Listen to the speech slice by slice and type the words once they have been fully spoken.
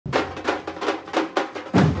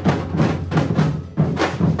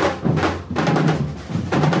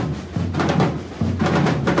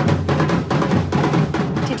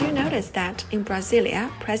that in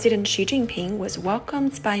Brasilia, President Xi Jinping was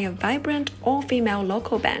welcomed by a vibrant all-female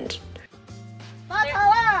local band.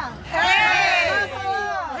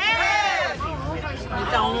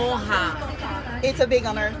 It's a big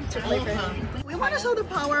honor to play for him. We want to show the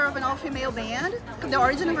power of an all-female band. The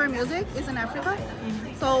origin of our music is in Africa,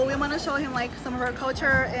 so we want to show him like some of our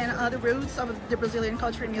culture and the roots of the Brazilian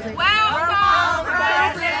culture and music. Welcome,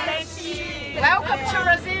 welcome to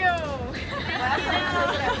Brazil.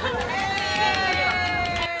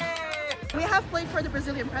 We have played for the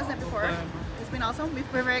Brazilian president before. It's been awesome.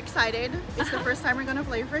 We're very excited. It's the first time we're going to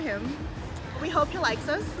play for him. We hope he likes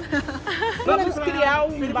us. Vamos criar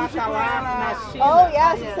batalá na China. Oh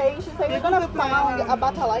yeah, she said we're gonna found a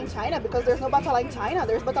batalá in China because there's no batalá in China.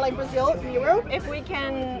 There's batalá in Brazil, in Europe. If we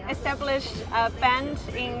can establish a band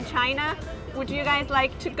in China, would you guys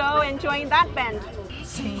like to go and join that band?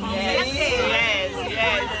 Yes.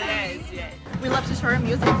 We love to show our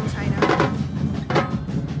music in China.